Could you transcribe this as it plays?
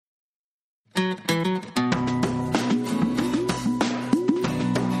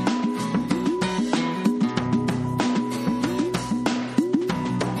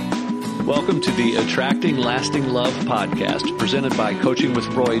Welcome to the Attracting Lasting Love podcast, presented by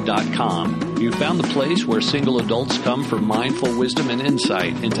coachingwithroy.com. You found the place where single adults come for mindful wisdom and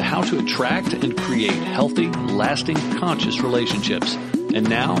insight into how to attract and create healthy, lasting, conscious relationships. And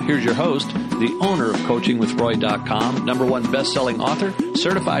now, here's your host, the owner of coachingwithroy.com, #1 best-selling author,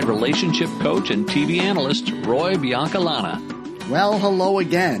 certified relationship coach, and TV analyst, Roy Biancalana. Well, hello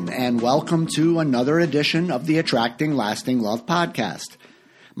again, and welcome to another edition of the Attracting Lasting Love podcast.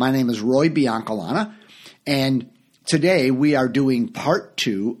 My name is Roy Biancalana, and today we are doing part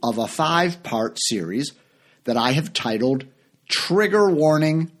 2 of a 5-part series that I have titled Trigger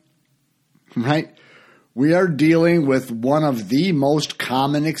Warning, right? We are dealing with one of the most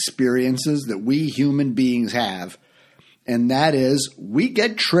common experiences that we human beings have, and that is we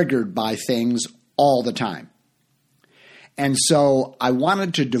get triggered by things all the time. And so I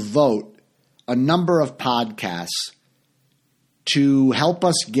wanted to devote a number of podcasts to help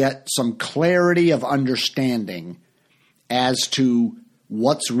us get some clarity of understanding as to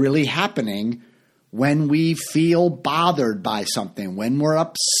what's really happening when we feel bothered by something, when we're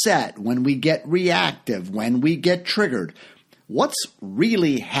upset, when we get reactive, when we get triggered. What's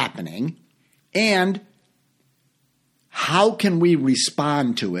really happening, and how can we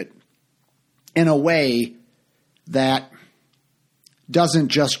respond to it in a way that doesn't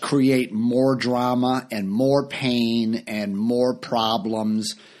just create more drama and more pain and more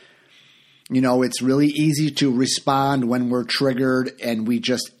problems. You know, it's really easy to respond when we're triggered and we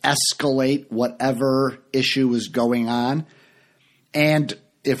just escalate whatever issue is going on. And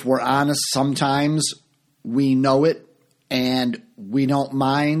if we're honest, sometimes we know it and we don't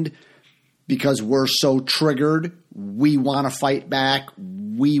mind because we're so triggered. We want to fight back.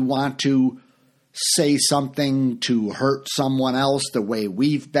 We want to say something to hurt someone else the way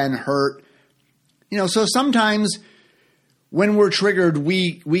we've been hurt. You know, so sometimes when we're triggered,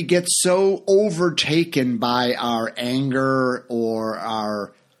 we get so overtaken by our anger or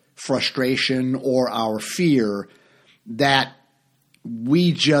our frustration or our fear that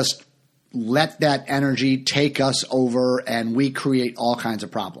we just let that energy take us over and we create all kinds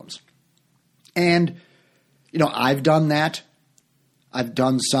of problems. And, you know, I've done that. I've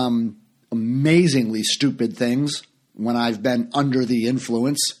done some amazingly stupid things when I've been under the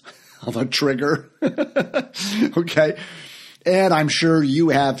influence of a trigger. Okay. And I'm sure you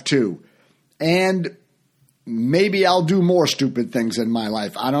have too. And maybe I'll do more stupid things in my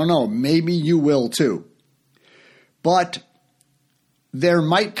life. I don't know. Maybe you will too. But there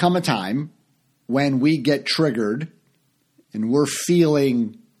might come a time when we get triggered and we're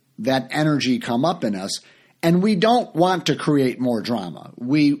feeling that energy come up in us, and we don't want to create more drama.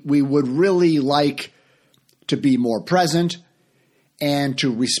 We would really like to be more present and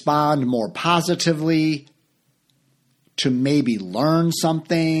to respond more positively, to maybe learn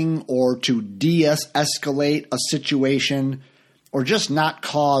something or to de-escalate a situation or just not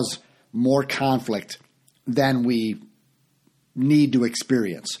cause more conflict than we need to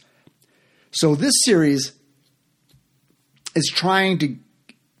experience. So this series is trying to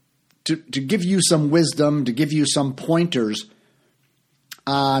give you some wisdom, to give you some pointers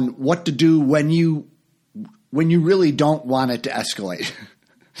on what to do when you really don't want it to escalate.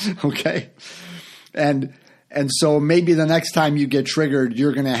 Okay? And so maybe the next time you get triggered,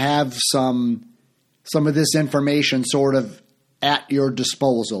 you're going to have some of this information sort of at your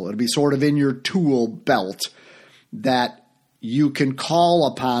disposal. It'll be sort of in your tool belt that you can call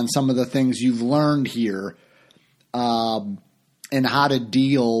upon some of the things you've learned here and how to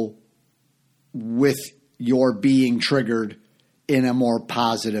deal with your being triggered in a more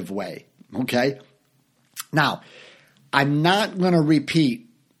positive way. Okay? Now, I'm not going to repeat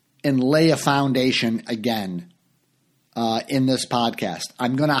and lay a foundation again in this podcast.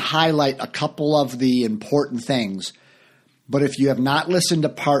 I'm going to highlight a couple of the important things. But if you have not listened to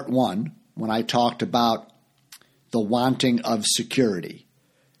part 1, when I talked about the wanting of security,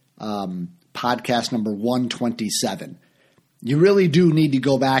 podcast number 127, you really do need to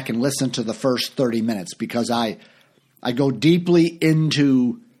go back and listen to the first 30 minutes because I go deeply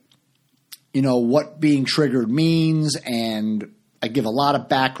into, you know, what being triggered means, and I give a lot of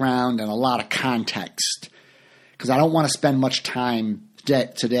background and a lot of context because I don't want to spend much time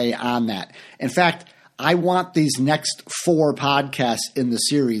today on that. In fact, I want these next 4 podcasts in the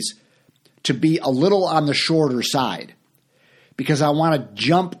series to be a little on the shorter side because I want to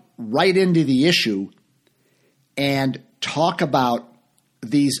jump right into the issue and talk about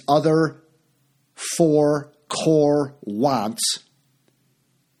these other 4 core wants.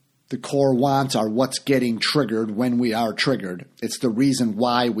 The core wants are what's getting triggered when we are triggered. It's the reason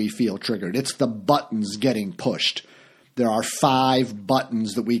why we feel triggered. It's the buttons getting pushed. There are 5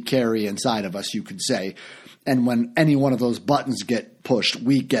 buttons that we carry inside of us, you could say. And when any one of those buttons get pushed,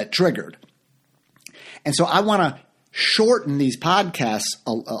 we get triggered. And so I want to shorten these podcasts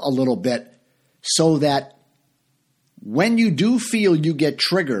a little bit so that when you do feel you get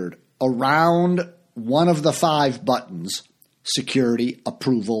triggered around one of the 5 buttons, security,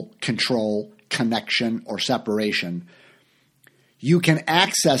 approval, control, connection, or separation, you can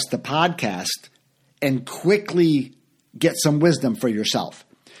access the podcast and quickly get some wisdom for yourself.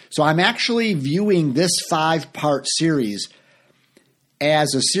 So I'm actually viewing this 5-part series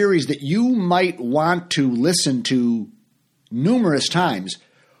as a series that you might want to listen to numerous times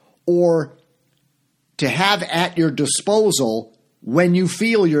or to have at your disposal when you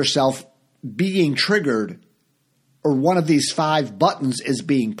feel yourself being triggered or one of these 5 buttons is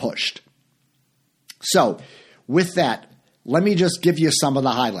being pushed. So with that, let me just give you some of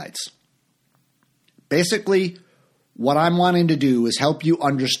the highlights. Basically, what I'm wanting to do is help you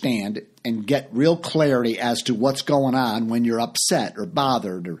understand and get real clarity as to what's going on when you're upset or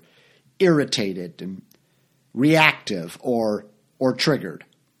bothered or irritated and reactive or triggered.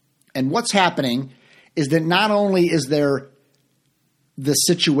 And what's happening is that not only is there the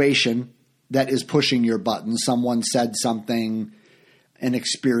situation that is pushing your button, someone said something, an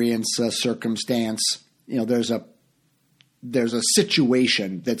experience, a circumstance, there's a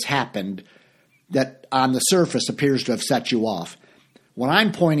situation that's happened that on the surface appears to have set you off. What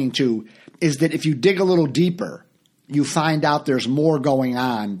I'm pointing to is that if you dig a little deeper, you find out there's more going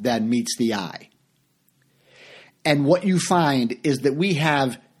on than meets the eye. And what you find is that we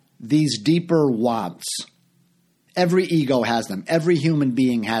have these deeper wants. Every ego has them. Every human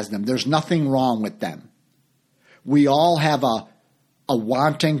being has them. There's nothing wrong with them. We all have a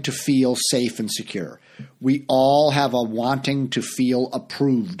wanting to feel safe and secure. We all have a wanting to feel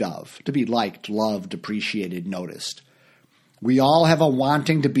approved of, to be liked, loved, appreciated, noticed. We all have a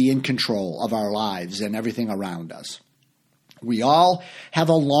wanting to be in control of our lives and everything around us. We all have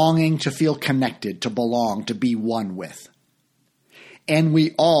a longing to feel connected, to belong, to be one with. And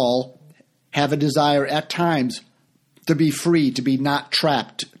we all have a desire at times to be free, to be not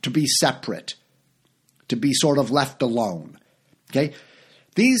trapped, to be separate, to be sort of left alone. Okay?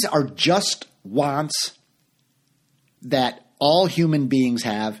 These are just wants that all human beings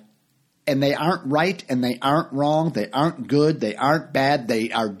have, and they aren't right and they aren't wrong, they aren't good, they aren't bad,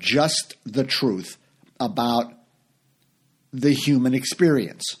 they are just the truth about the human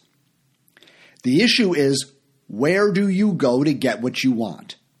experience. The issue is, where do you go to get what you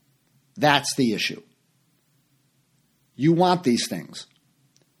want? That's the issue. You want these things.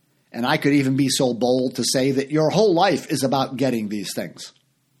 And I could even be so bold to say that your whole life is about getting these things.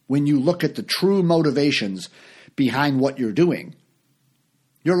 When you look at the true motivations behind what you're doing,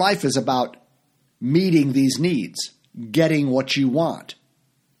 your life is about meeting these needs, getting what you want.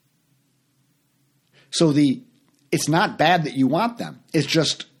 So it's not bad that you want them. It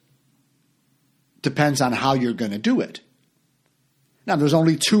just depends on how you're going to do it. Now, there's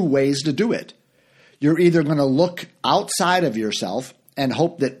only 2 ways to do it. You're either going to look outside of yourself and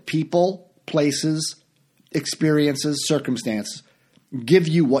hope that people, places, experiences, circumstances give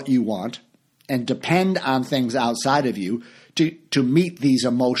you what you want and depend on things outside of you to meet these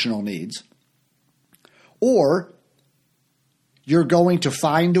emotional needs. Or you're going to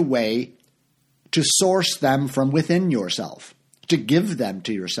find a way to source them from within yourself, to give them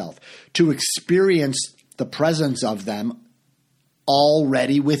to yourself, to experience the presence of them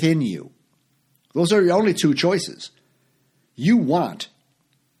already within you. Those are your only 2 choices. You want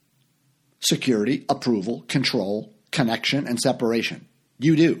security, approval, control, connection, and separation.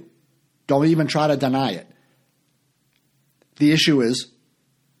 You do. Don't even try to deny it. The issue is,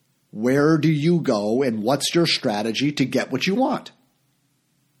 where do you go and what's your strategy to get what you want?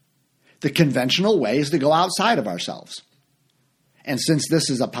 The conventional way is to go outside of ourselves. And since this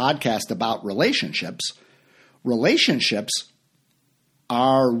is a podcast about relationships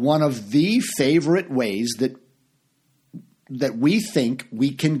are one of the favorite ways that we think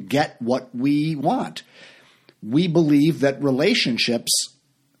we can get what we want. We believe that relationships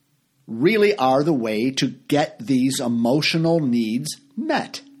really are the way to get these emotional needs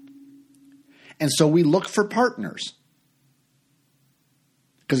met. And so we look for partners.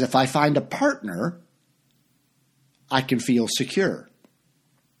 Because if I find a partner, I can feel secure.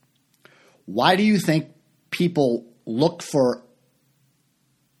 Why do you think people look for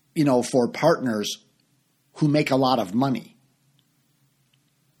partners who make a lot of money?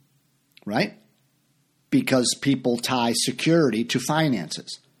 Right? Because people tie security to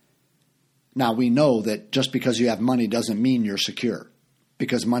finances. Now, we know that just because you have money doesn't mean you're secure,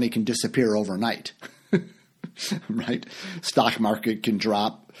 because money can disappear overnight. right? Stock market can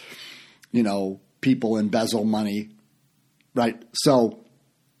drop, people embezzle money, right? So,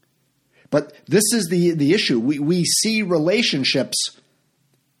 but this is the issue. We see relationships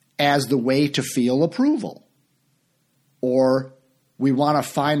as the way to feel approval, or we want to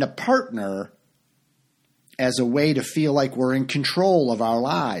find a partner as a way to feel like we're in control of our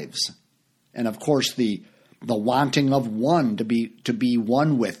lives. And of course, the wanting of one to be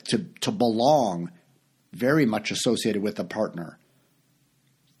one with, to belong, very much associated with a partner.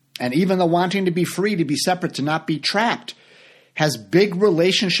 And even the wanting to be free, to be separate, to not be trapped, has big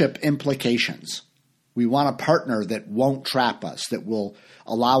relationship implications. We want a partner that won't trap us, that will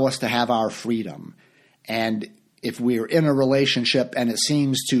allow us to have our freedom. And if we're in a relationship and it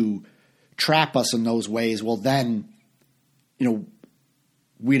seems to trap us in those ways, well then,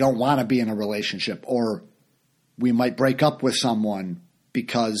 we don't want to be in a relationship, or we might break up with someone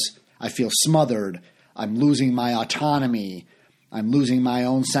because I feel smothered. I'm losing my autonomy. I'm losing my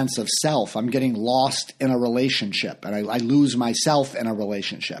own sense of self. I'm getting lost in a relationship, and I lose myself in a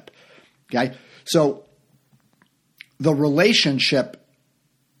relationship. Okay? So the relationship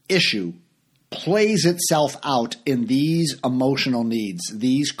issue plays itself out in these emotional needs,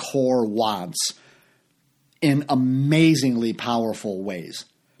 these core wants, in amazingly powerful ways.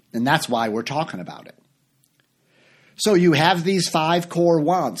 And that's why we're talking about it. So you have these 5 core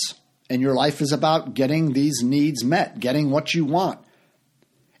wants, and your life is about getting these needs met, getting what you want.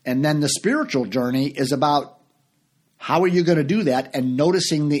 And then the spiritual journey is about how are you going to do that, and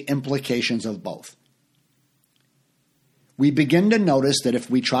noticing the implications of both. We begin to notice that if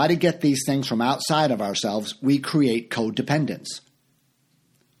we try to get these things from outside of ourselves, we create codependence.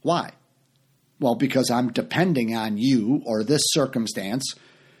 Why? Well, because I'm depending on you or this circumstance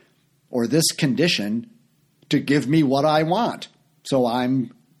or this condition to give me what I want. So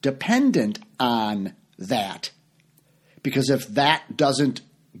I'm dependent on that. Because if that doesn't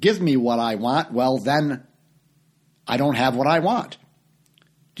give me what I want, well, then I don't have what I want.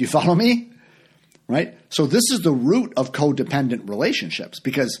 Do you follow me? Right? So this is the root of codependent relationships,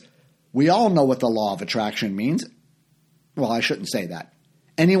 because we all know what the law of attraction means. Well, I shouldn't say that.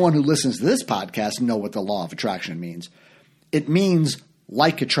 Anyone who listens to this podcast know what the law of attraction means. It means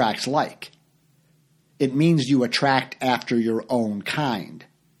like attracts like. It means you attract after your own kind.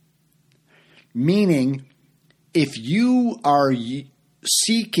 Meaning, if you are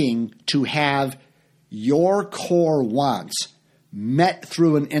seeking to have your core wants met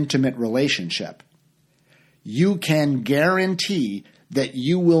through an intimate relationship, you can guarantee that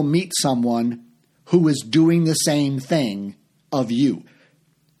you will meet someone who is doing the same thing of you.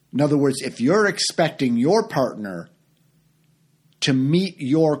 In other words, if you're expecting your partner to meet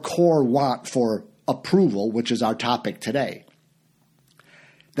your core want for approval, which is our topic today,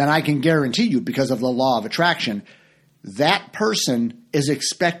 then I can guarantee you, because of the law of attraction, that person is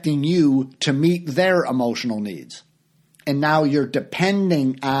expecting you to meet their emotional needs. And now you're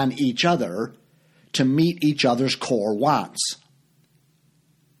depending on each other to meet each other's core wants.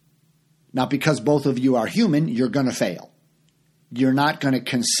 Now, because both of you are human, you're going to fail. You're not going to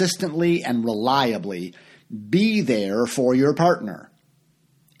consistently and reliably be there for your partner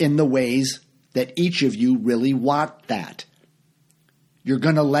in the ways that each of you really want that. You're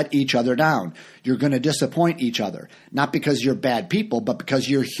going to let each other down. You're going to disappoint each other. Not because you're bad people, but because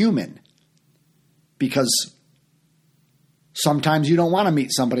you're human. Because sometimes you don't want to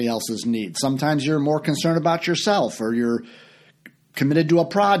meet somebody else's needs. Sometimes you're more concerned about yourself, or you're committed to a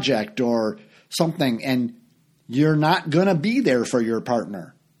project or something, and you're not going to be there for your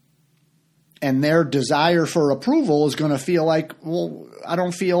partner. And their desire for approval is going to feel like, well, I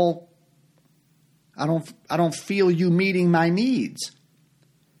don't feel you meeting my needs.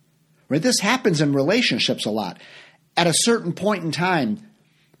 Right? This happens in relationships a lot. At a certain point in time,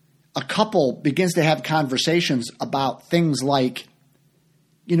 a couple begins to have conversations about things like,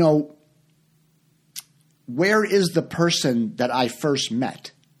 where is the person that I first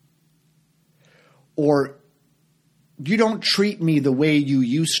met? Or, you don't treat me the way you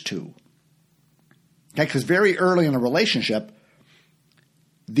used to. Okay, because very early in a relationship,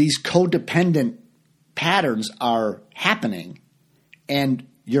 these codependent patterns are happening, and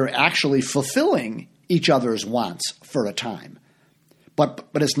you're actually fulfilling each other's wants for a time. But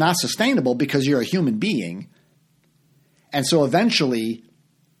it's not sustainable because you're a human being. And so eventually,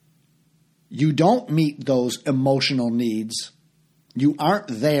 you don't meet those emotional needs. You aren't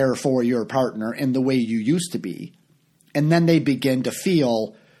there for your partner in the way you used to be. And then they begin to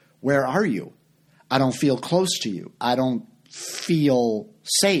feel, where are you? I don't feel close to you. I don't feel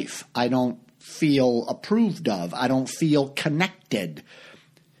safe. I don't feel approved of. I don't feel connected.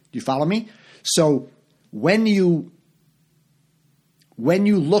 Do you follow me? So when you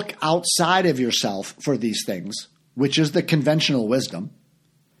look outside of yourself for these things, which is the conventional wisdom,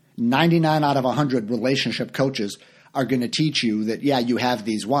 99 out of 100 relationship coaches are going to teach you that, yeah, you have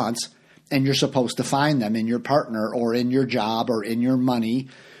these wants and you're supposed to find them in your partner or in your job or in your money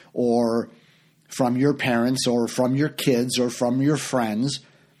or from your parents or from your kids or from your friends.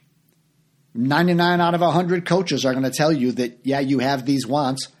 99 out of 100 coaches are going to tell you that, yeah, you have these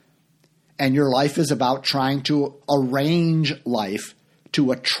wants and your life is about trying to arrange life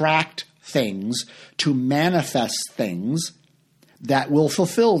to attract things, to manifest things that will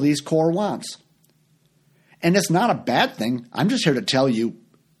fulfill these core wants. And it's not a bad thing. I'm just here to tell you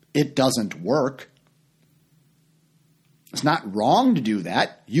it doesn't work. It's not wrong to do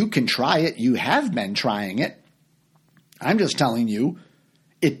that. You can try it. You have been trying it. I'm just telling you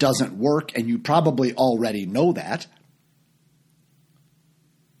it doesn't work, and you probably already know that.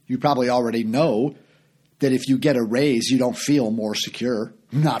 You probably already know that if you get a raise, you don't feel more secure.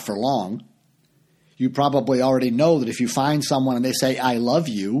 Not for long. You probably already know that if you find someone and they say, I love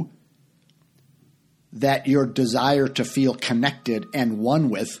you, that your desire to feel connected and one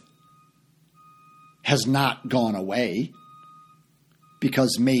with has not gone away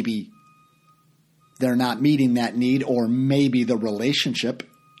because maybe they're not meeting that need, or maybe the relationship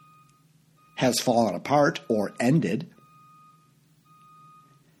has fallen apart or ended.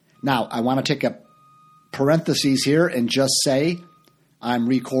 Now, I want to take a parenthesis here and just say I'm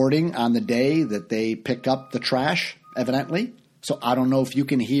recording on the day that they pick up the trash, evidently. So I don't know if you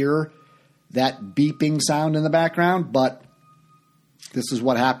can hear that beeping sound in the background, but this is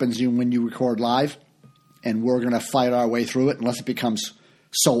what happens when you record live, and we're going to fight our way through it unless it becomes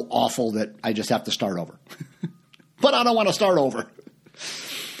so awful that I just have to start over. But I don't want to start over.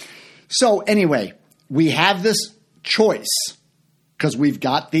 So anyway, we have this choice because we've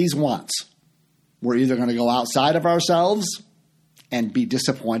got these wants. We're either going to go outside of ourselves and be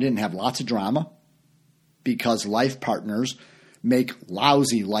disappointed and have lots of drama because life partners make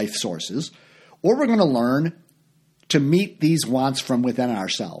lousy life sources, or we're going to learn to meet these wants from within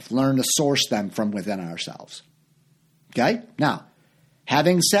ourselves, learn to source them from within ourselves. Okay? Now,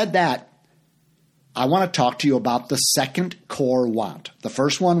 having said that, I want to talk to you about the second core want. The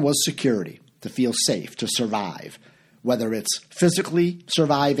first one was security, to feel safe, to survive, whether it's physically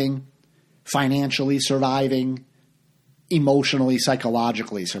surviving, financially surviving, emotionally,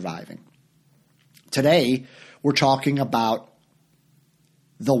 psychologically surviving. Today, we're talking about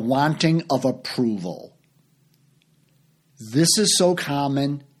the wanting of approval. This is so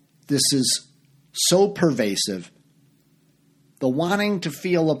common. This is so pervasive. The wanting to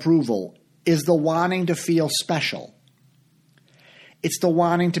feel approval is the wanting to feel special. It's the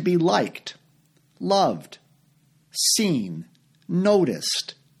wanting to be liked, loved, seen,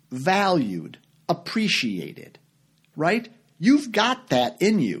 noticed, valued, appreciated, right? You've got that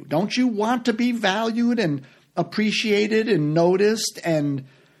in you. Don't you want to be valued and appreciated and noticed and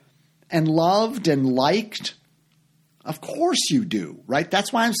loved and liked? Of course you do, right?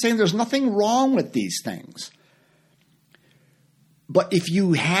 That's why I'm saying there's nothing wrong with these things. But if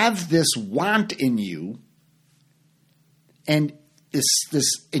you have this want in you and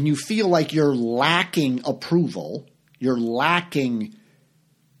and you feel like you're lacking approval, you're lacking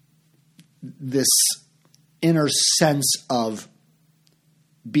this inner sense of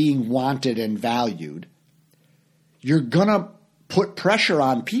being wanted and valued, you're going to put pressure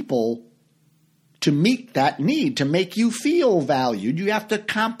on people to meet that need, to make you feel valued. You have to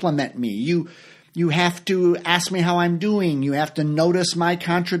compliment me. You have to ask me how I'm doing. You have to notice my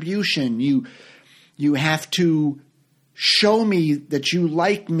contribution. You have to show me that you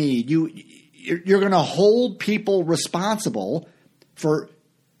like me. You're going to hold people responsible for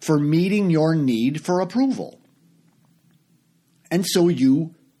meeting your need for approval. And so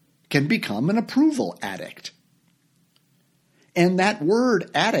you can become an approval addict. And that word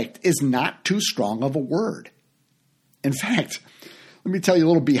addict is not too strong of a word. In fact, let me tell you a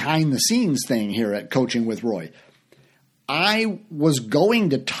little behind the scenes thing here at Coaching with Roy. I was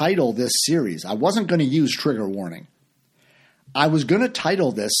going to title this series, I wasn't going to use trigger warning. I was going to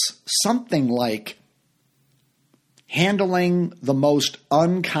title this something like Handling the Most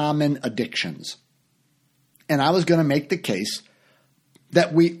Uncommon Addictions. And I was going to make the case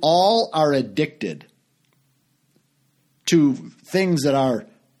that we all are addicted to things that are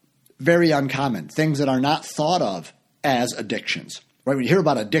very uncommon, things that are not thought of as addictions. Right? When you hear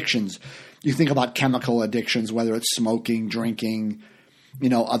about addictions, you think about chemical addictions, whether it's smoking, drinking,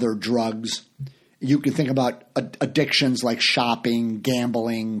 other drugs. You can think about addictions like shopping,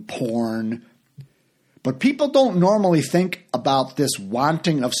 gambling, porn. But people don't normally think about this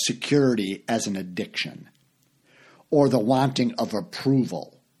wanting of security as an addiction, or the wanting of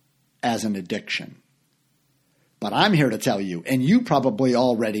approval as an addiction. But I'm here to tell you, and you probably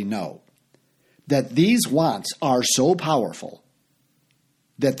already know, that these wants are so powerful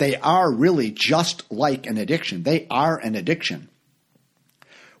that they are really just like an addiction. They are an addiction.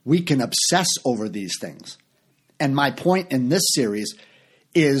 We can obsess over these things. And my point in this series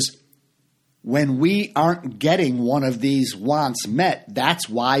is when we aren't getting one of these wants met, that's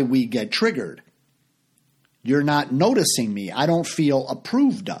why we get triggered. You're not noticing me. I don't feel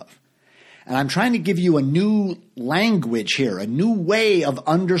approved of. And I'm trying to give you a new language here, a new way of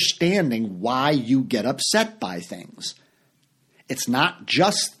understanding why you get upset by things. It's not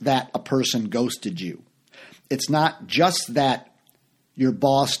just that a person ghosted you. It's not just that your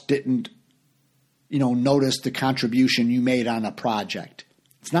boss didn't, notice the contribution you made on a project.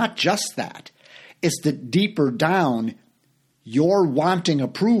 It's not just that. It's that deeper down, you're wanting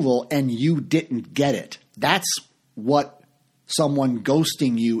approval and you didn't get it. That's what someone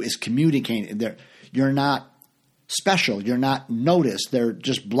ghosting you is communicating. You're not special. You're not noticed. They're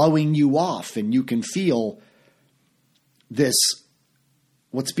just blowing you off, and you can feel this.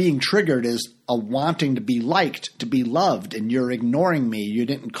 What's being triggered is a wanting to be liked, to be loved, and you're ignoring me. You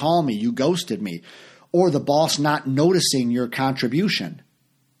didn't call me. You ghosted me. Or the boss not noticing your contribution.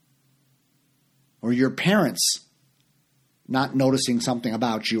 Or your parents not noticing something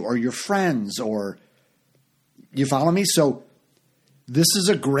about you, or your friends, or you follow me? So this is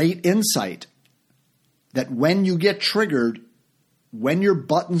a great insight that when you get triggered, when your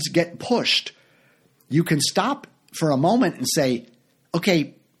buttons get pushed, you can stop for a moment and say,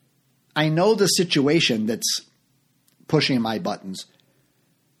 okay, I know the situation that's pushing my buttons,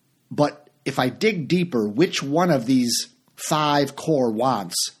 but if I dig deeper, which one of these 5 core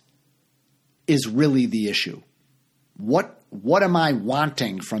wants is really the issue? What am I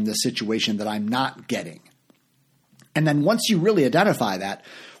wanting from the situation that I'm not getting? And then once you really identify that,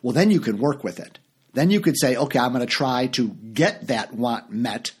 well, then you can work with it. Then you could say, okay, I'm going to try to get that want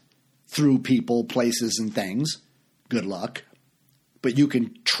met through people, places, and things. Good luck. But you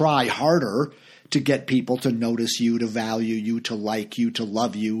can try harder to get people to notice you, to value you, to like you, to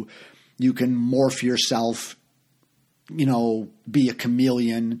love you. You can morph yourself, be a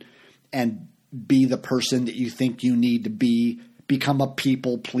chameleon and be the person that you think you need to be, become a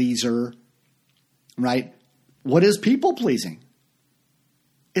people pleaser, right? What is people pleasing?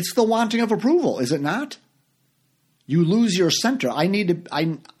 It's the wanting of approval, is it not? You lose your center.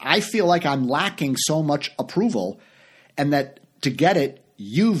 I feel like I'm lacking so much approval, and that to get it,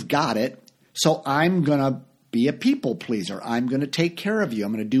 you've got it. So I'm going to be a people pleaser. I'm going to take care of you.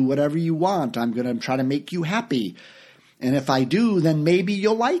 I'm going to do whatever you want. I'm going to try to make you happy. And if I do, then maybe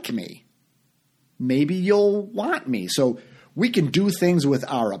you'll like me. Maybe you'll want me. So we can do things with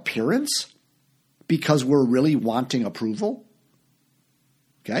our appearance because we're really wanting approval.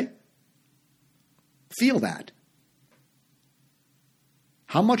 Okay? Feel that.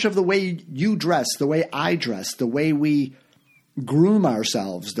 How much of the way you dress, the way I dress, the way we groom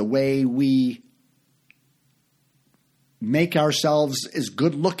ourselves, the way we make ourselves as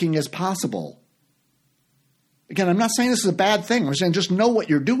good looking as possible. Again, I'm not saying this is a bad thing. I'm saying just know what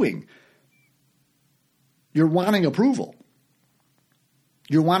you're doing. You're wanting approval.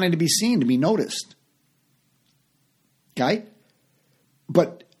 You're wanting to be seen, to be noticed. Okay?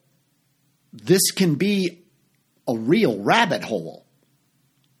 But this can be a real rabbit hole.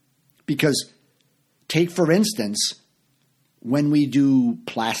 Because take, for instance, when we do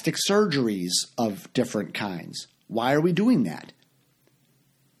plastic surgeries of different kinds. Why are we doing that?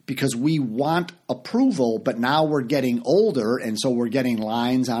 Because we want approval, but now we're getting older, and so we're getting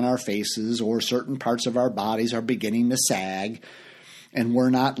lines on our faces, or certain parts of our bodies are beginning to sag, and we're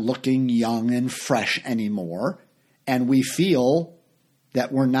not looking young and fresh anymore, and we feel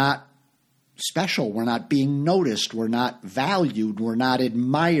that we're not special, we're not being noticed, we're not valued, we're not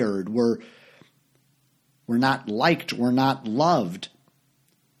admired, we're not liked, we're not loved.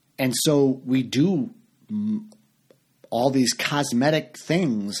 And so we do all these cosmetic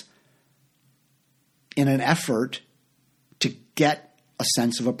things in an effort to get a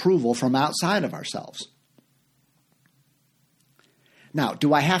sense of approval from outside of ourselves. Now,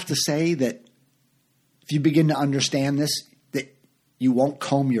 do I have to say that if you begin to understand this, that you won't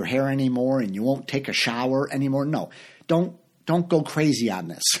comb your hair anymore and you won't take a shower anymore? No, don't go crazy on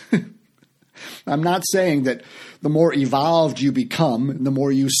this. I'm not saying that the more evolved you become, the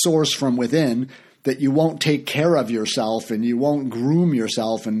more you source from within, that you won't take care of yourself and you won't groom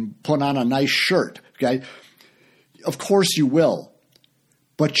yourself and put on a nice shirt, okay? Of course you will.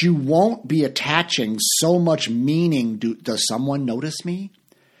 But you won't be attaching so much meaning. Does someone notice me?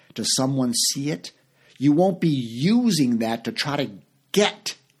 Does someone see it? You won't be using that to try to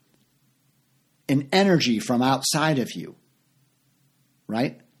get an energy from outside of you.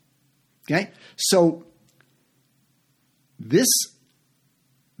 Right? Okay? So this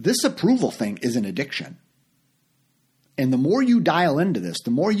approval thing is an addiction. And the more you dial into this, the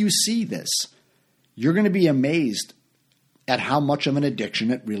more you see this, you're going to be amazed at how much of an addiction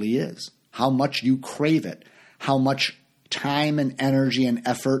it really is, how much you crave it, how much time and energy and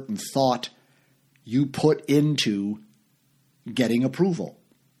effort and thought you put into getting approval.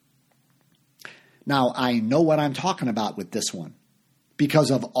 Now, I know what I'm talking about with this one.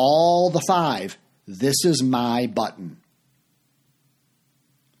 Because of all the 5, this is my button.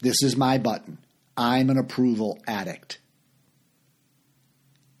 This is my button. I'm an approval addict.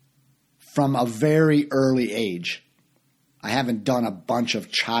 From a very early age, I haven't done a bunch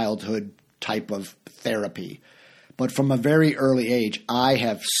of childhood type of therapy, but from a very early age, I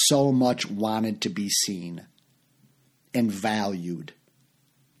have so much wanted to be seen and valued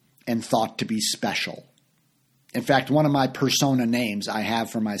and thought to be special. In fact, one of my persona names I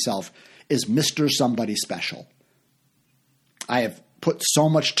have for myself is Mr. Somebody Special. I have put so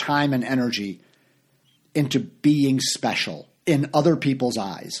much time and energy into being special in other people's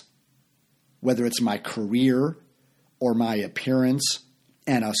eyes, whether it's my career or my appearance,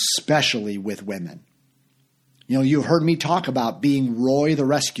 and especially with women. You know, you've heard me talk about being Roy the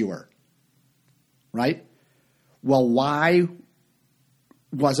Rescuer, right? Well, why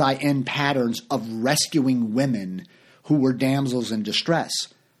was I in patterns of rescuing women who were damsels in distress?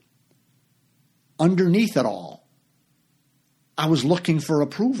 Underneath it all, I was looking for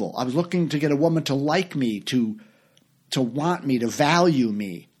approval. I was looking to get a woman to like me, to want me, to value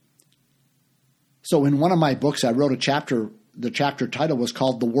me. So in one of my books, I wrote a chapter. The chapter title was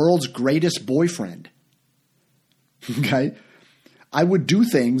called The World's Greatest Boyfriend. Okay? I would do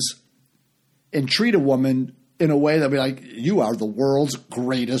things and treat a woman in a way that would be like, you are the world's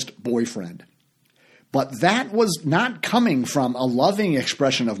greatest boyfriend. But that was not coming from a loving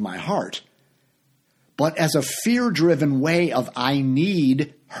expression of my heart, but as a fear-driven way of I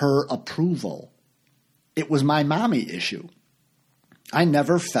need her approval. It was my mommy issue. I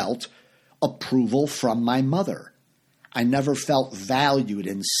never felt approval from my mother. I never felt valued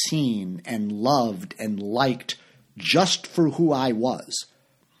and seen and loved and liked just for who I was.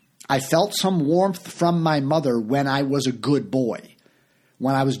 I felt some warmth from my mother when I was a good boy,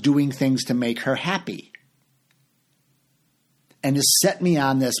 when I was doing things to make her happy. And it set me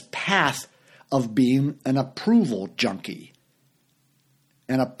on this path of being an approval junkie,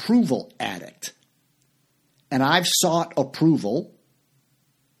 an approval addict. And I've sought approval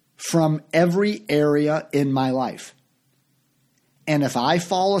from every area in my life. And if I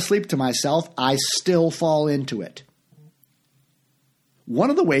fall asleep to myself, I still fall into it.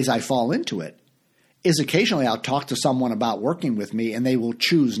 One of the ways I fall into it is occasionally I'll talk to someone about working with me and they will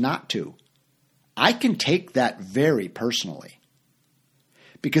choose not to. I can take that very personally.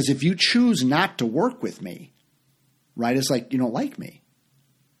 Because if you choose not to work with me, right, it's like you don't like me.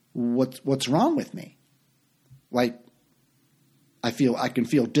 What's wrong with me? Like, I can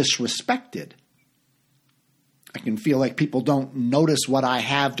feel disrespected. I can feel like people don't notice what I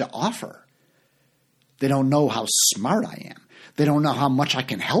have to offer. They don't know how smart I am. They don't know how much I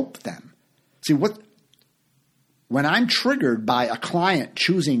can help them. See, when I'm triggered by a client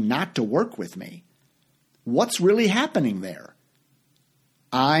choosing not to work with me, what's really happening there?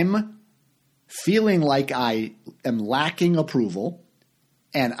 I'm feeling like I am lacking approval,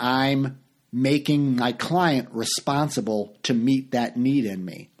 and I'm making my client responsible to meet that need in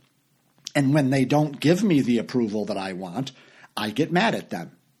me. And when they don't give me the approval that I want, I get mad at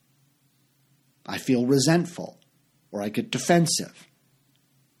them. I feel resentful, or I get defensive.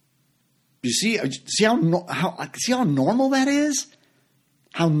 You see how normal that is?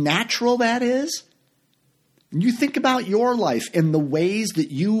 How natural that is? And you think about your life and the ways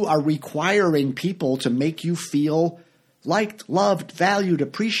that you are requiring people to make you feel liked, loved, valued,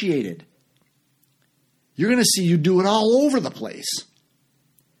 appreciated. You're going to see you do it all over the place.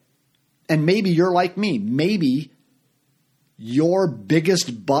 And maybe you're like me. Maybe your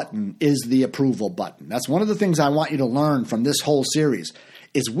biggest button is the approval button. That's one of the things I want you to learn from this whole series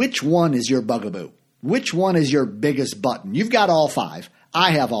is which one is your bugaboo? Which one is your biggest button? You've got all 5.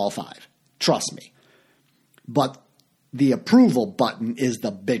 I have all 5. Trust me. But the approval button is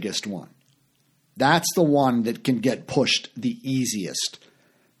the biggest one. That's the one that can get pushed the easiest.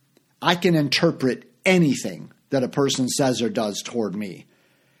 I can interpret anything that a person says or does toward me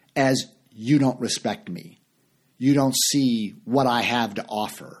as you don't respect me. you don't see what I have to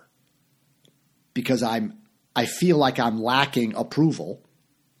offer because I feel like I'm lacking approval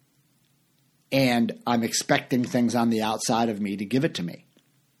and I'm expecting things on the outside of me to give it to me.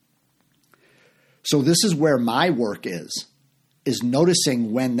 So this is where my work is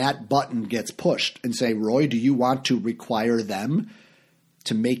noticing when that button gets pushed and say, Roy, do you want to require them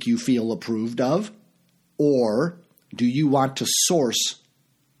to make you feel approved of? Or do you want to source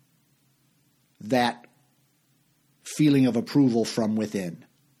that feeling of approval from within?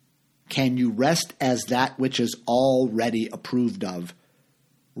 Can you rest as that which is already approved of,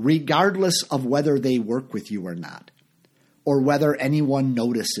 regardless of whether they work with you or not, or whether anyone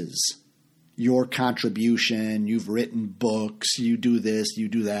notices your contribution, you've written books, you do this, you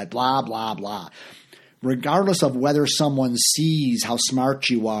do that, blah, blah, blah. Regardless of whether someone sees how smart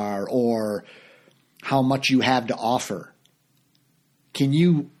you are or how much you have to offer, can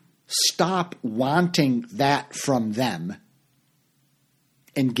you stop wanting that from them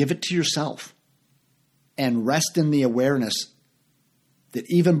and give it to yourself and rest in the awareness that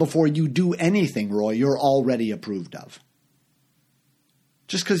even before you do anything, Roy, you're already approved of?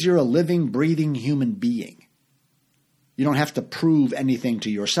 Just because you're a living, breathing human being. You don't have to prove anything to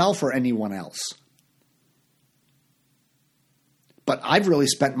yourself or anyone else. But I've really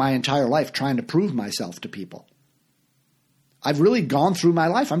spent my entire life trying to prove myself to people. I've really gone through my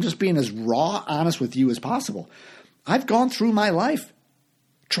life. I'm just being as raw, honest with you as possible. I've gone through my life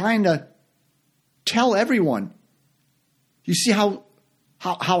trying to tell everyone, you see how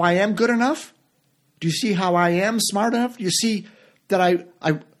I am good enough? Do you see how I am smart enough? Do you see that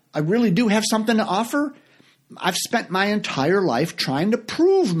I really do have something to offer? I've spent my entire life trying to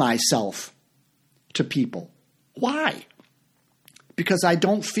prove myself to people. Why? Because I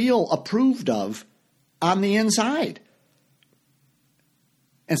don't feel approved of on the inside.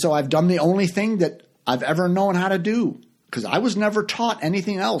 And so I've done the only thing that I've ever known how to do, because I was never taught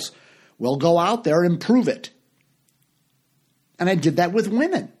anything else. Well, go out there and prove it. And I did that with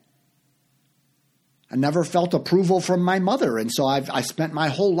women. I never felt approval from my mother, and so I spent my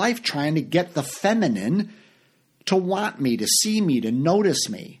whole life trying to get the feminine to want me, to see me, to notice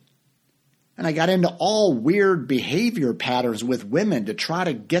me. And I got into all weird behavior patterns with women to try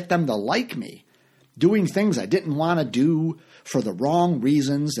to get them to like me, doing things I didn't want to do for the wrong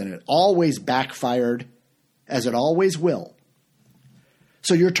reasons, and it always backfired, as it always will.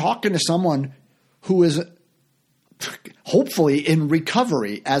 So you're talking to someone who is hopefully in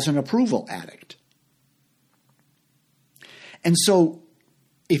recovery as an approval addict. And so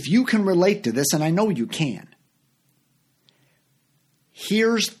if you can relate to this, and I know you can,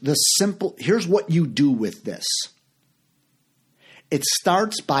 here's what you do with this. It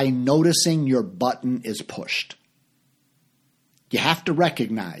starts by noticing your button is pushed. You have to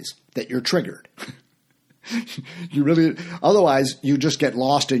recognize that you're triggered. Otherwise you just get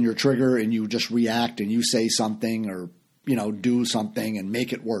lost in your trigger and you just react and you say something or, do something and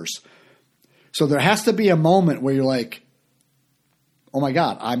make it worse. So there has to be a moment where you're like, oh my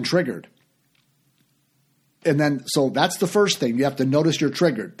God, I'm triggered. And then, so that's the first thing. You have to notice you're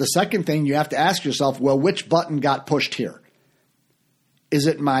triggered. The second thing, you have to ask yourself, well, which button got pushed here? Is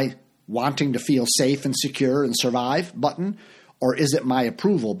it my wanting to feel safe and secure and survive button? Or is it my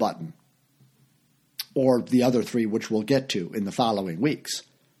approval button? Or the other three, which we'll get to in the following weeks.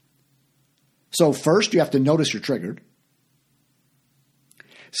 So first, you have to notice you're triggered.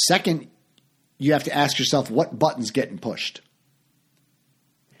 Second, you have to ask yourself, what button's getting pushed?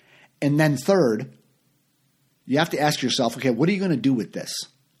 And then third, you have to ask yourself, okay, what are you going to do with this?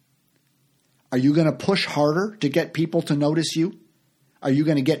 Are you going to push harder to get people to notice you? Are you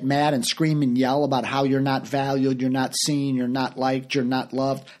going to get mad and scream and yell about how you're not valued, you're not seen, you're not liked, you're not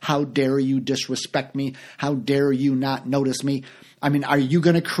loved? How dare you disrespect me? How dare you not notice me? I mean, are you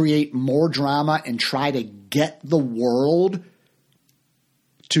going to create more drama and try to get the world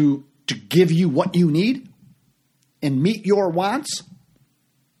to give you what you need and meet your wants?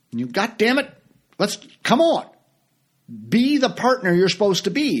 You, goddamn it, come on. Be the partner you're supposed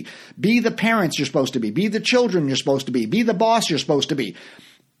to be. Be the parents you're supposed to be. Be the children you're supposed to be. Be the boss you're supposed to be.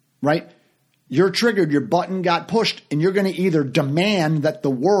 Right? You're triggered. Your button got pushed. And you're going to either demand that the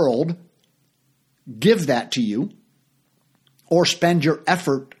world give that to you or spend your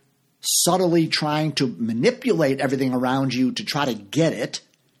effort subtly trying to manipulate everything around you to try to get it.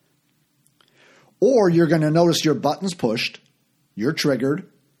 Or you're going to notice your button's pushed. You're triggered.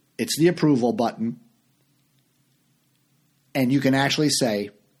 It's the approval button. And you can actually say,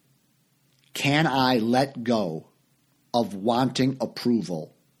 can I let go of wanting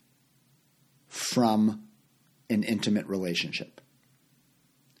approval from an intimate relationship?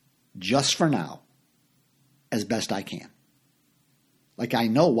 Just for now. as best I can. Like I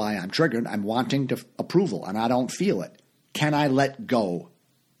know why I'm triggered. I'm wanting approval and I don't feel it. Can I let go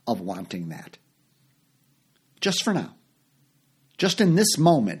of wanting that? Just for now. Just in this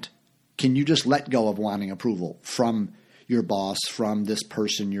moment, can you just let go of wanting approval from your boss, from this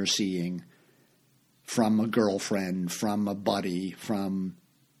person you're seeing, from a girlfriend, from a buddy, from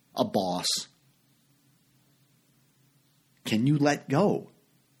a boss? Can you let go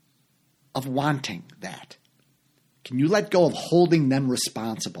of wanting that? Can you let go of holding them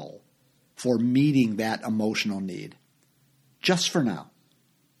responsible for meeting that emotional need? Just for now.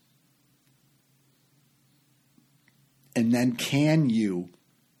 And then can you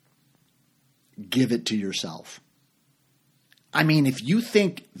give it to yourself? I mean, if you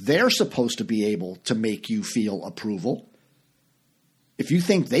think they're supposed to be able to make you feel approval, if you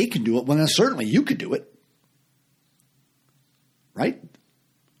think they can do it, well, then certainly you could do it. Right?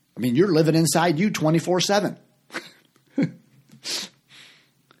 I mean, you're living inside you 24/7.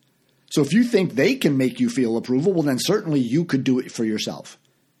 So if you think they can make you feel approval, well, then certainly you could do it for yourself.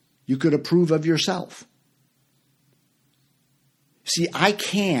 You could approve of yourself. See, I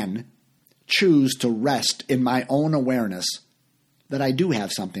can choose to rest in my own awareness that I do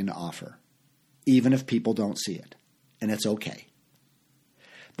have something to offer, even if people don't see it, and it's okay.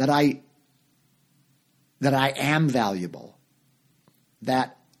 That I am valuable,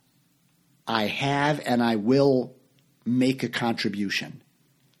 that I have and I will make a contribution.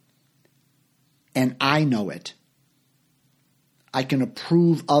 And I know it. I can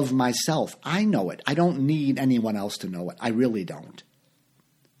approve of myself. I know it. I don't need anyone else to know it. I really don't.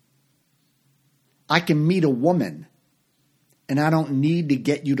 I can meet a woman and I don't need to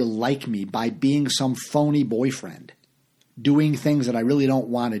get you to like me by being some phony boyfriend, doing things that I really don't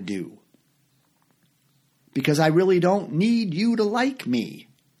want to do. Because I really don't need you to like me.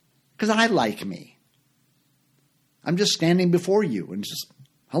 Because I like me. I'm just standing before you and just,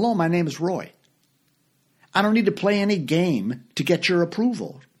 hello, my name is Roy. I don't need to play any game to get your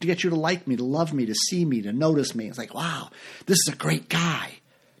approval, to get you to like me, to love me, to see me, to notice me. It's like, wow, this is a great guy.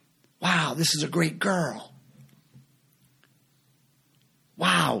 Wow, this is a great girl.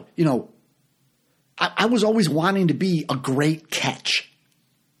 Wow, I was always wanting to be a great catch.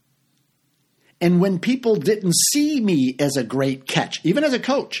 And when people didn't see me as a great catch, even as a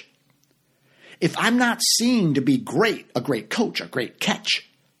coach, if I'm not seen to be great, a great coach, a great catch,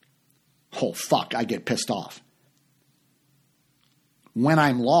 oh, fuck, I get pissed off. When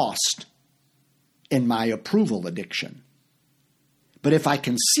I'm lost in my approval addiction. But if I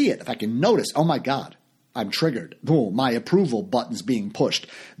can see it, if I can notice, oh my God, I'm triggered. Oh, my approval button's being pushed.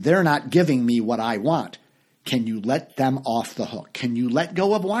 They're not giving me what I want. Can you let them off the hook? Can you let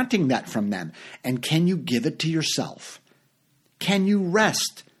go of wanting that from them? And can you give it to yourself? Can you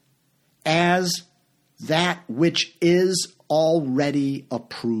rest as that which is already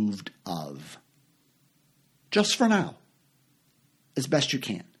approved of? Just for now, as best you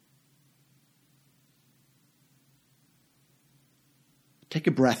can. Take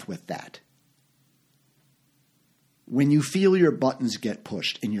a breath with that. When you feel your buttons get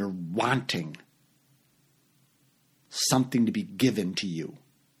pushed and you're wanting something to be given to you,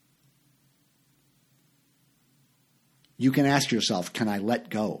 you can ask yourself, can I let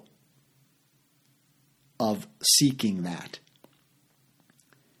go of seeking that?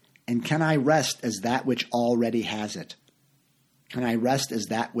 And can I rest as that which already has it? Can I rest as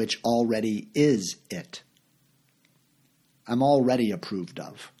that which already is it? I'm already approved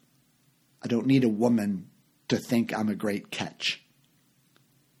of. I don't need a woman to think I'm a great catch.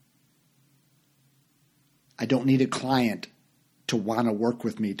 I don't need a client to want to work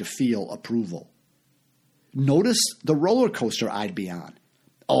with me to feel approval. Notice the roller coaster I'd be on.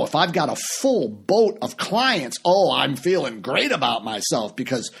 Oh, if I've got a full boat of clients, oh, I'm feeling great about myself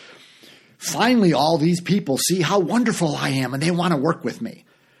because finally all these people see how wonderful I am and they want to work with me.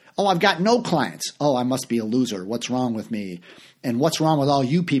 Oh, I've got no clients. Oh, I must be a loser. What's wrong with me? And what's wrong with all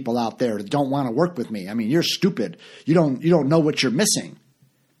you people out there that don't want to work with me? I mean, you're stupid. You don't know what you're missing.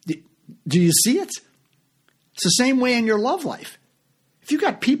 Do you see it? It's the same way in your love life. If you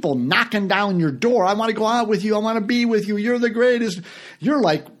got people knocking down your door, I want to go out with you, I want to be with you, you're the greatest. You're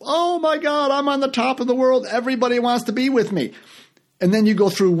like, oh my God, I'm on the top of the world. Everybody wants to be with me. And then you go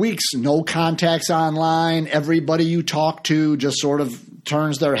through weeks, no contacts online. Everybody you talk to just sort of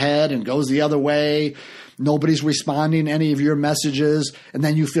turns their head and goes the other way. Nobody's responding to any of your messages. And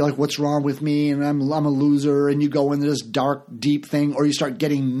then you feel like, what's wrong with me? And I'm a loser. And you go into this dark, deep thing, or you start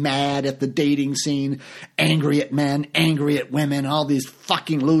getting mad at the dating scene, angry at men, angry at women, all these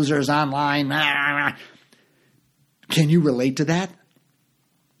fucking losers online. Can you relate to that?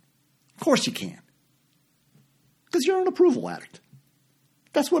 Of course you can. Because you're an approval addict.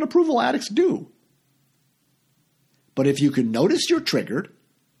 That's what approval addicts do. But if you can notice you're triggered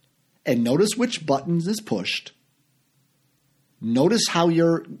and notice which buttons is pushed, notice how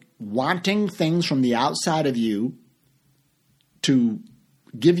you're wanting things from the outside of you to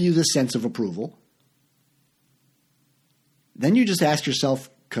give you the sense of approval, then you just ask yourself,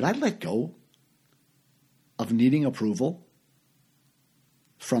 could I let go of needing approval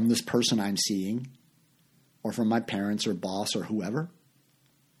from this person I'm seeing or from my parents or boss or whoever?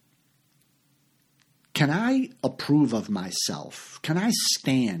 Can I approve of myself? Can I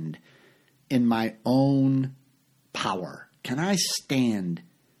stand in my own power? Can I stand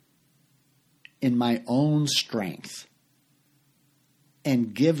in my own strength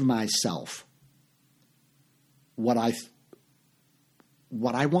and give myself what I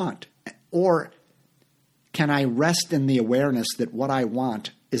want? Or can I rest in the awareness that what I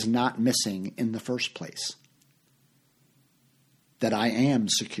want is not missing in the first place? That I am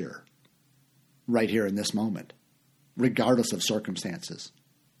secure right here in this moment, regardless of circumstances.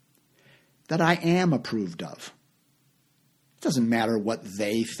 That I am approved of. It doesn't matter what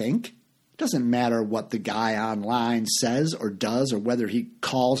they think. It doesn't matter what the guy online says or does or whether he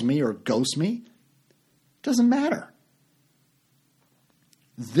calls me or ghosts me. It doesn't matter.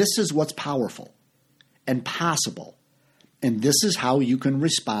 This is what's powerful and possible. And this is how you can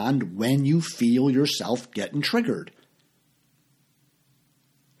respond when you feel yourself getting triggered.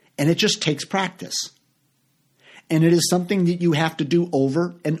 And it just takes practice. And it is something that you have to do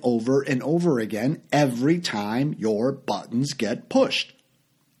over and over and over again every time your buttons get pushed.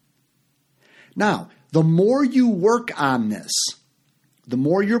 Now, the more you work on this, the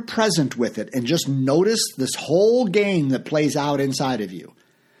more you're present with it and just notice this whole game that plays out inside of you,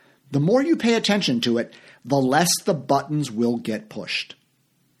 the more you pay attention to it, the less the buttons will get pushed.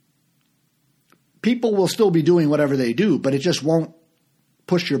 People will still be doing whatever they do, but it just won't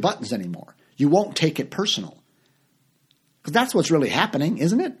push your buttons anymore. You won't take it personal. Because that's what's really happening,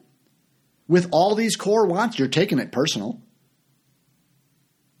 isn't it? With all these core wants, you're taking it personal.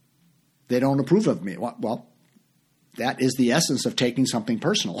 They don't approve of me. Well, that is the essence of taking something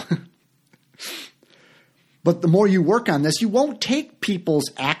personal. But the more you work on this, you won't take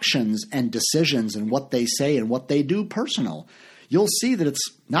people's actions and decisions and what they say and what they do personal. You'll see that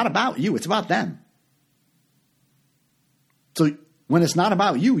it's not about you, it's about them. So when it's not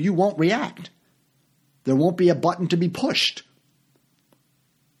about you, you won't react. There won't be a button to be pushed.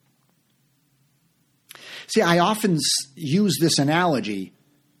 See, I often use this analogy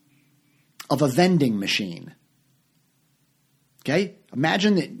of a vending machine. Okay?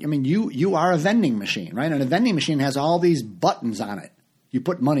 Imagine that, you are a vending machine, right? And a vending machine has all these buttons on it. You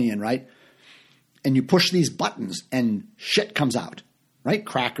put money in, right? And you push these buttons and shit comes out, right?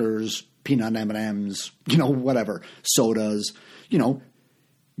 Crackers, peanut M&Ms, whatever, sodas,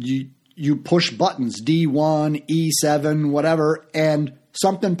 you push buttons, D1, E7, whatever, and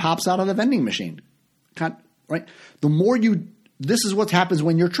something pops out of the vending machine, right? This is what happens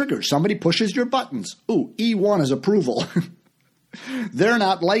when you're triggered. Somebody pushes your buttons. Ooh, E1 is approval. They're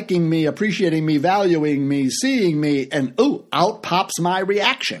not liking me, appreciating me, valuing me, seeing me, and out pops my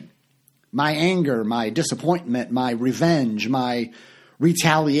reaction. My anger, my disappointment, my revenge, my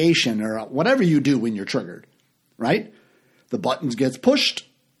retaliation, or whatever you do when you're triggered, right? The buttons gets pushed,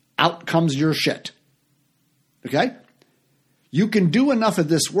 out comes your shit. Okay? You can do enough of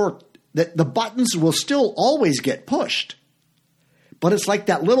this work that the buttons will still always get pushed. But it's like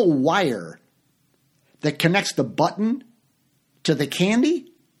that little wire that connects the button to the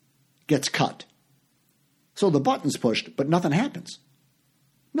candy gets cut. So the button's pushed, but nothing happens.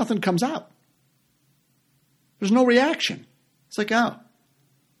 Nothing comes out. There's no reaction. It's like,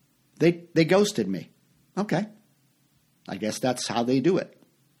 they ghosted me. Okay. I guess that's how they do it.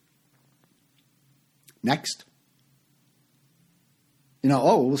 Next.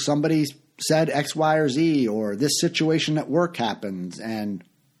 Somebody said X, Y, or Z, or this situation at work happens, and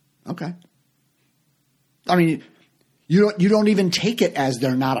okay. You don't even take it as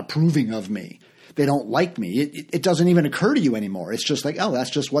they're not approving of me. They don't like me. It doesn't even occur to you anymore. It's just like,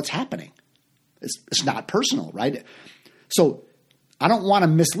 that's just what's happening. It's not personal, right? So I don't want to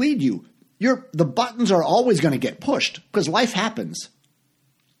mislead you. The buttons are always going to get pushed because life happens.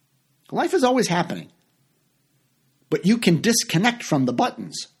 Life is always happening. But you can disconnect from the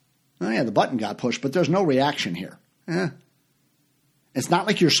buttons. Oh yeah, the button got pushed, but there's no reaction here. It's not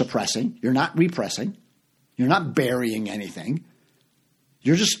like you're suppressing. You're not repressing. You're not burying anything.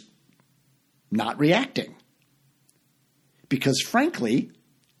 You're just not reacting. Because frankly,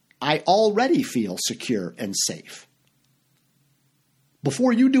 I already feel secure and safe.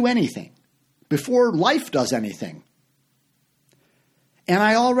 Before you do anything, before life does anything. And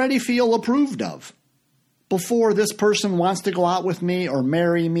I already feel approved of before this person wants to go out with me or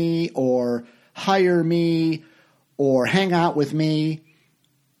marry me or hire me or hang out with me.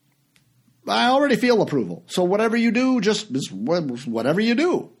 I already feel approval. So whatever you do, just whatever you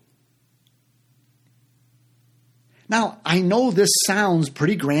do. Now, I know this sounds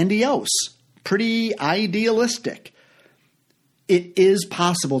pretty grandiose, pretty idealistic. It is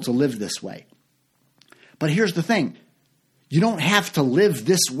possible to live this way. But here's the thing. You don't have to live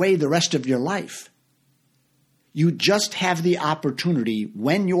this way the rest of your life. You just have the opportunity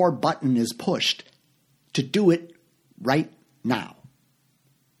when your button is pushed to do it right now.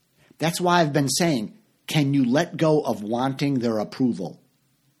 That's why I've been saying, can you let go of wanting their approval?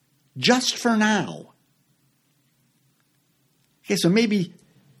 Just for now. Okay, so maybe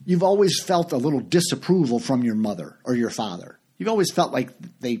you've always felt a little disapproval from your mother or your father. You've always felt like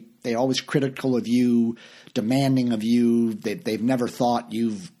they're always critical of you, demanding of you. They've never thought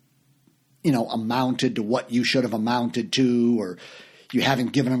you've, amounted to what you should have amounted to, or you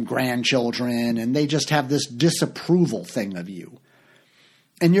haven't given them grandchildren, and they just have this disapproval thing of you.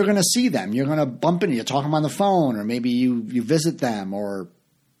 And you're going to see them. You're going to bump into you, talk them on the phone, or maybe you visit them, or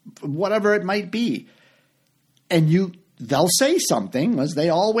whatever it might be. And they'll say something, as they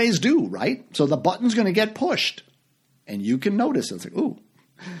always do, right? So the button's going to get pushed. And you can notice it's like, ooh,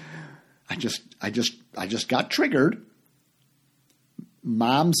 I just got triggered.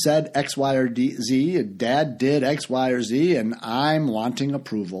 Mom said X, Y, or Z, and Dad did X, Y, or Z, and I'm wanting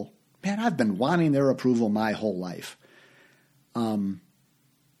approval. Man, I've been wanting their approval my whole life.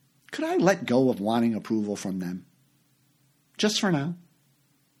 Could I let go of wanting approval from them? Just for now?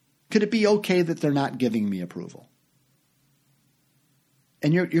 Could it be okay that they're not giving me approval?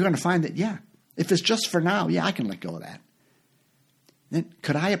 And you're going to find that, yeah, if it's just for now, yeah, I can let go of that. Then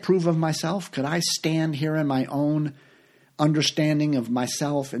could I approve of myself? Could I stand here in my own understanding of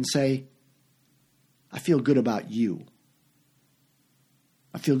myself and say, I feel good about you.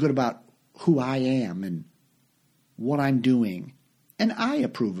 I feel good about who I am and what I'm doing. And I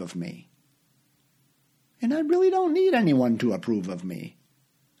approve of me. And I really don't need anyone to approve of me.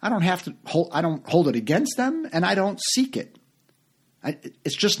 I don't hold it against them, and I don't seek it.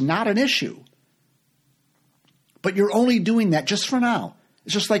 It's just not an issue. But you're only doing that just for now.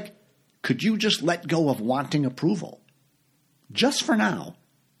 It's just like, could you just let go of wanting approval? Just for now.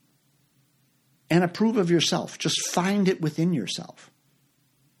 And approve of yourself. Just find it within yourself.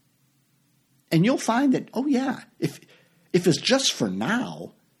 And you'll find that, oh yeah, if it's just for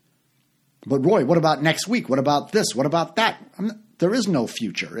now, but Roy, what about next week? What about this? What about that? There is no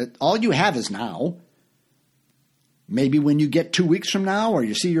future. All you have is now. Maybe when you get 2 weeks from now, or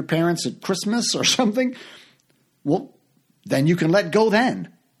you see your parents at Christmas or something, well, then you can let go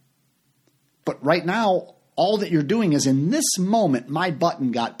then. But right now, all that you're doing is in this moment, my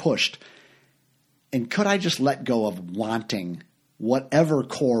button got pushed. And could I just let go of wanting whatever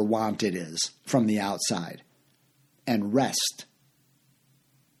core want it is from the outside and rest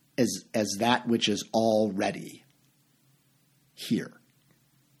as that which is already here?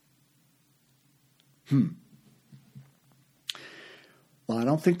 Well, I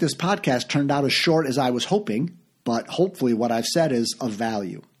don't think this podcast turned out as short as I was hoping, but hopefully what I've said is of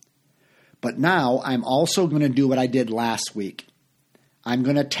value. But now I'm also going to do what I did last week. I'm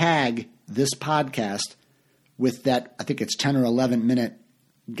going to tag this podcast with that, I think it's 10 or 11 minute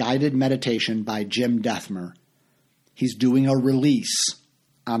guided meditation by Jim Dethmer. He's doing a release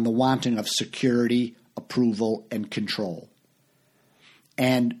on the wanting of security, approval, and control.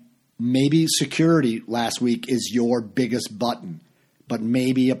 And maybe security last week is your biggest button, but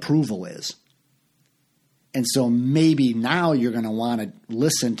maybe approval is. And so maybe now you're going to want to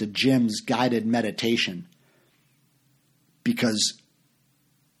listen to Jim's guided meditation because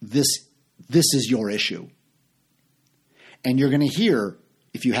this is your issue. And you're going to hear,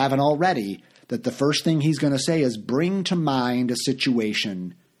 if you haven't already, that the first thing he's going to say is bring to mind a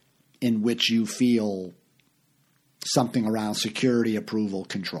situation in which you feel something around security, approval,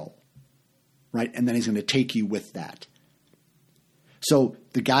 control. Right? And then he's going to take you with that. So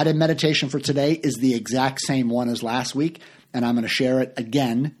the guided meditation for today is the exact same one as last week, and I'm going to share it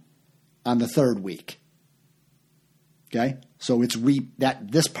again on the third week. Okay? So it's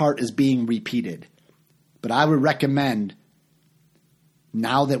this part is being repeated. But I would recommend,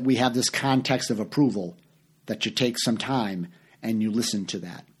 now that we have this context of approval, that you take some time and you listen to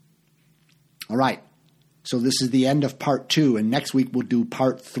that. All right. So this is the end of part 2, and next week we'll do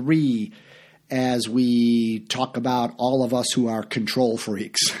part 3 as we talk about all of us who are control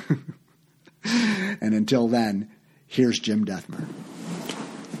freaks. And until then, here's Jim Dethmer.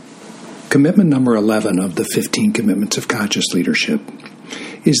 Commitment number 11 of the 15 Commitments of Conscious Leadership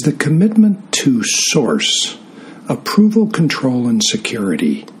is the commitment to source approval, control, and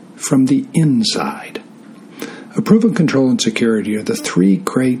security from the inside. Approval, control, and security are the three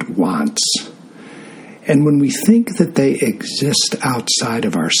great wants. And when we think that they exist outside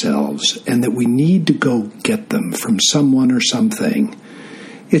of ourselves and that we need to go get them from someone or something,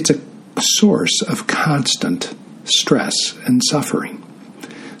 it's a source of constant stress and suffering.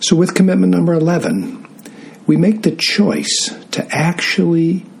 So with commitment number 11, we make the choice to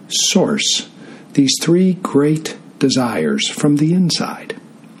actually source these three great desires from the inside.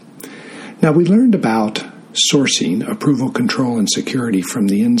 Now, we learned about sourcing approval, control, and security from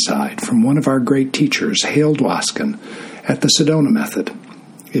the inside from one of our great teachers, Hale Dwoskin, at the Sedona Method.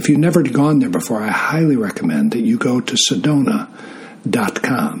 If you've never gone there before, I highly recommend that you go to sedona.com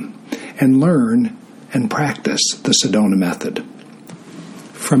and learn and practice the Sedona Method.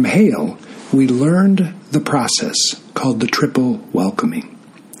 From Hale, we learned the process called the triple welcoming.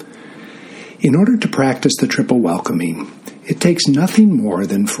 In order to practice the triple welcoming, it takes nothing more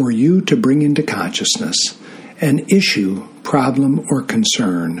than for you to bring into consciousness an issue, problem, or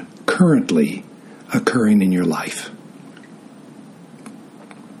concern currently occurring in your life.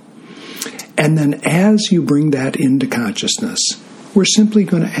 And then as you bring that into consciousness, we're simply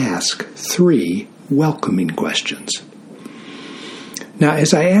going to ask three welcoming questions. Now,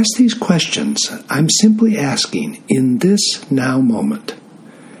 as I ask these questions, I'm simply asking, in this now moment,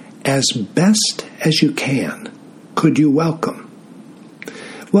 as best as you can, could you welcome?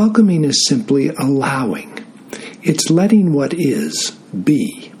 Welcoming is simply allowing. It's letting what is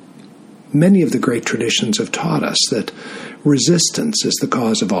be. Many of the great traditions have taught us that resistance is the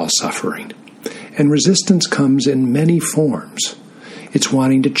cause of all suffering. And resistance comes in many forms. It's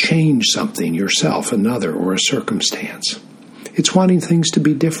wanting to change something, yourself, another, or a circumstance. It's wanting things to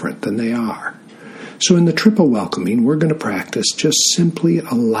be different than they are. So in the triple welcoming, we're going to practice just simply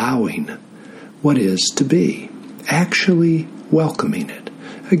allowing what is to be, actually welcoming it.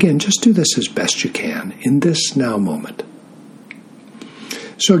 Again, just do this as best you can in this now moment.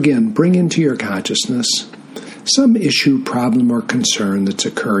 So again, bring into your consciousness some issue, problem, or concern that's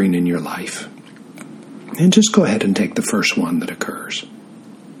occurring in your life. And just go ahead and take the first one that occurs.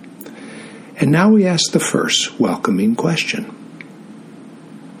 And now we ask the first welcoming question.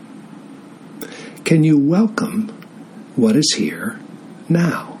 Can you welcome what is here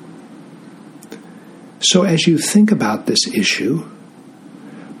now? So as you think about this issue,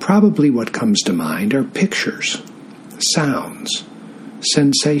 probably what comes to mind are pictures, sounds,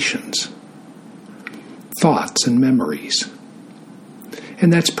 sensations, thoughts, and memories.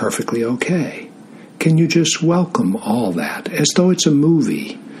 And that's perfectly okay. Can you just welcome all that as though it's a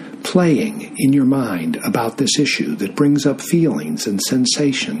movie playing in your mind about this issue that brings up feelings and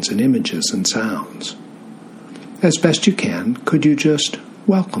sensations and images and sounds? As best you can, could you just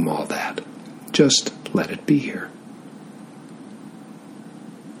welcome all that? Just let it be here.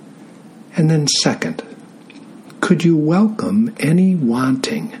 And then second, could you welcome any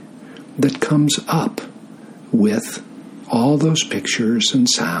wanting that comes up with all those pictures and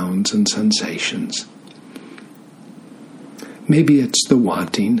sounds and sensations? Maybe it's the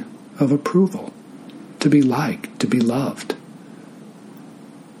wanting of approval, to be liked, to be loved,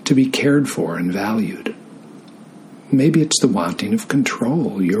 to be cared for and valued. Maybe it's the wanting of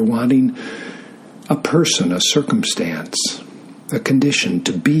control. You're wanting a person, a circumstance, a condition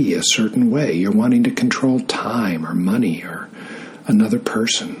to be a certain way. You're wanting to control time or money or another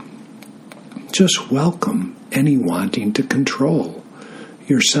person. Just welcome any wanting to control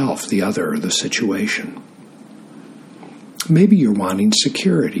yourself, the other, or the situation. Maybe you're wanting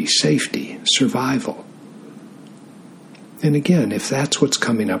security, safety, survival. And again, if that's what's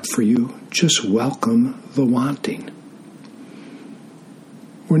coming up for you, just welcome the wanting.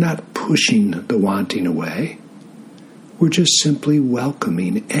 We're not pushing the wanting away. We're just simply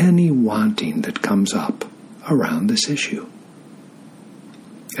welcoming any wanting that comes up around this issue.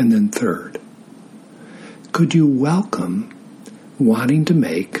 And then third, could you welcome wanting to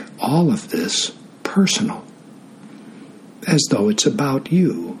make all of this personal, as though it's about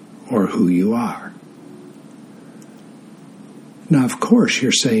you or who you are? Now, of course,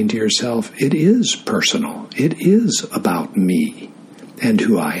 you're saying to yourself, it is personal. It is about me and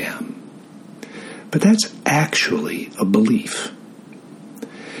who I am. But that's actually a belief.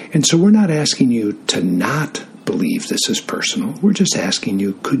 And so we're not asking you to not believe this is personal. We're just asking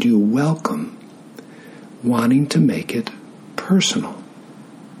you, could you welcome wanting to make it personal?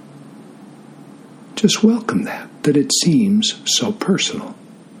 Just welcome that it seems so personal.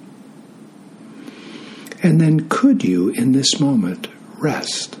 And then could you, in this moment,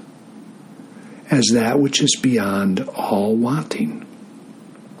 rest? as that which is beyond all wanting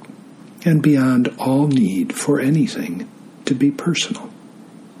and beyond all need for anything to be personal.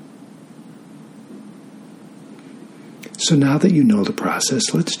 So now that you know the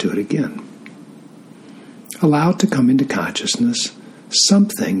process, let's do it again. Allow it to come into consciousness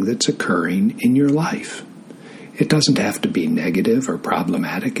something that's occurring in your life. It doesn't have to be negative or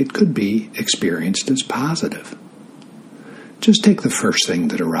problematic. It could be experienced as positive. Just take the first thing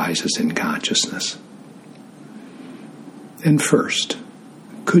that arises in consciousness. And first,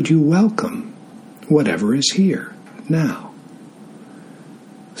 could you welcome whatever is here now?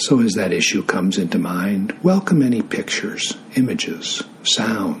 So as that issue comes into mind, welcome any pictures, images,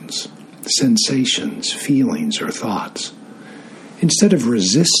 sounds, sensations, feelings, or thoughts. Instead of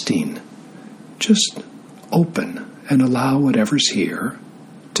resisting, just open and allow whatever's here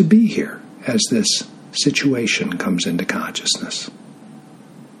to be here as this situation comes into consciousness.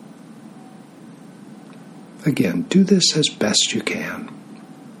 Again, do this as best you can.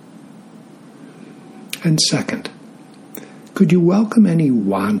 And second, could you welcome any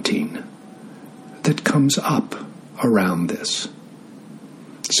wanting that comes up around this?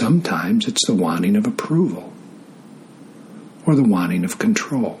 Sometimes it's the wanting of approval, or the wanting of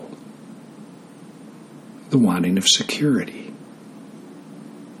control, the wanting of security.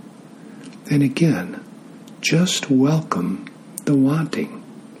 And again, just welcome the wanting.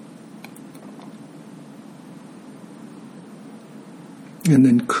 And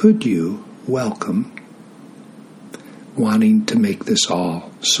then could you welcome wanting to make this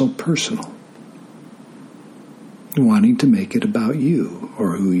all so personal? Wanting to make it about you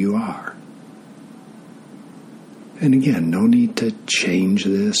or who you are. And again, no need to change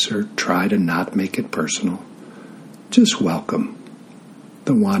this or try to not make it personal. Just welcome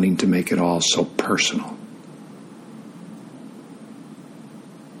the wanting to make it all so personal.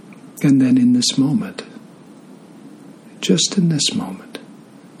 And then in this moment, just in this moment,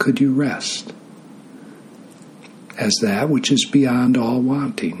 could you rest as that which is beyond all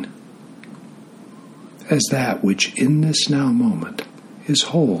wanting, as that which in this now moment is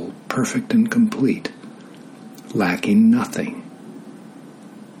whole, perfect, and complete, lacking nothing?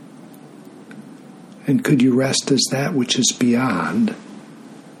 And could you rest as that which is beyond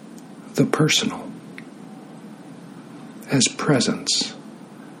the personal, as presence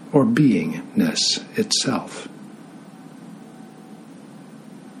or beingness itself?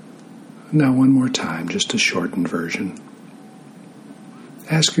 Now one more time, just a shortened version.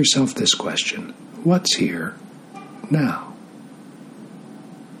 Ask yourself this question: what's here now?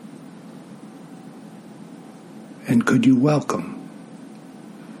 And could you welcome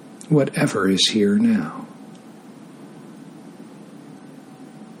whatever is here now?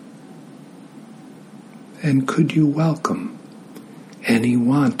 And could you welcome any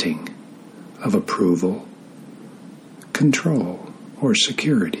wanting of approval, control, or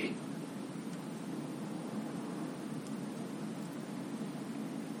security?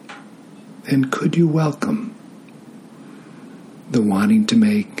 And could you welcome the wanting to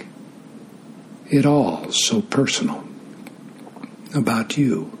make it all so personal about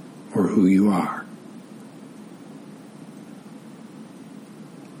you or who you are?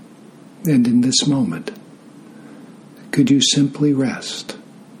 And in this moment, could you simply rest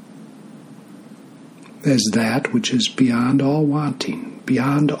as that which is beyond all wanting,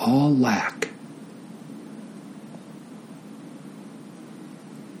 beyond all lack?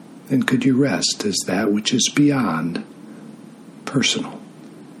 And could you rest as that which is beyond personal?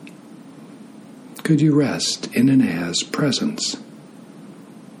 Could you rest in and as presence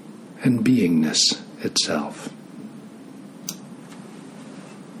and beingness itself?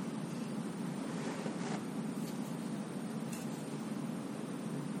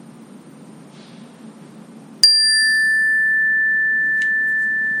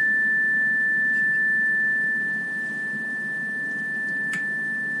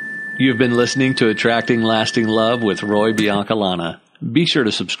 You've been listening to Attracting Lasting Love with Roy Biancalana. Be sure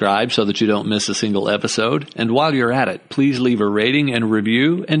to subscribe so that you don't miss a single episode. And while you're at it, please leave a rating and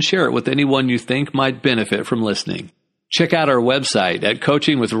review and share it with anyone you think might benefit from listening. Check out our website at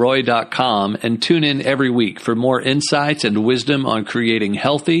coachingwithroy.com and tune in every week for more insights and wisdom on creating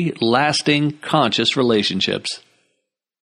healthy, lasting, conscious relationships.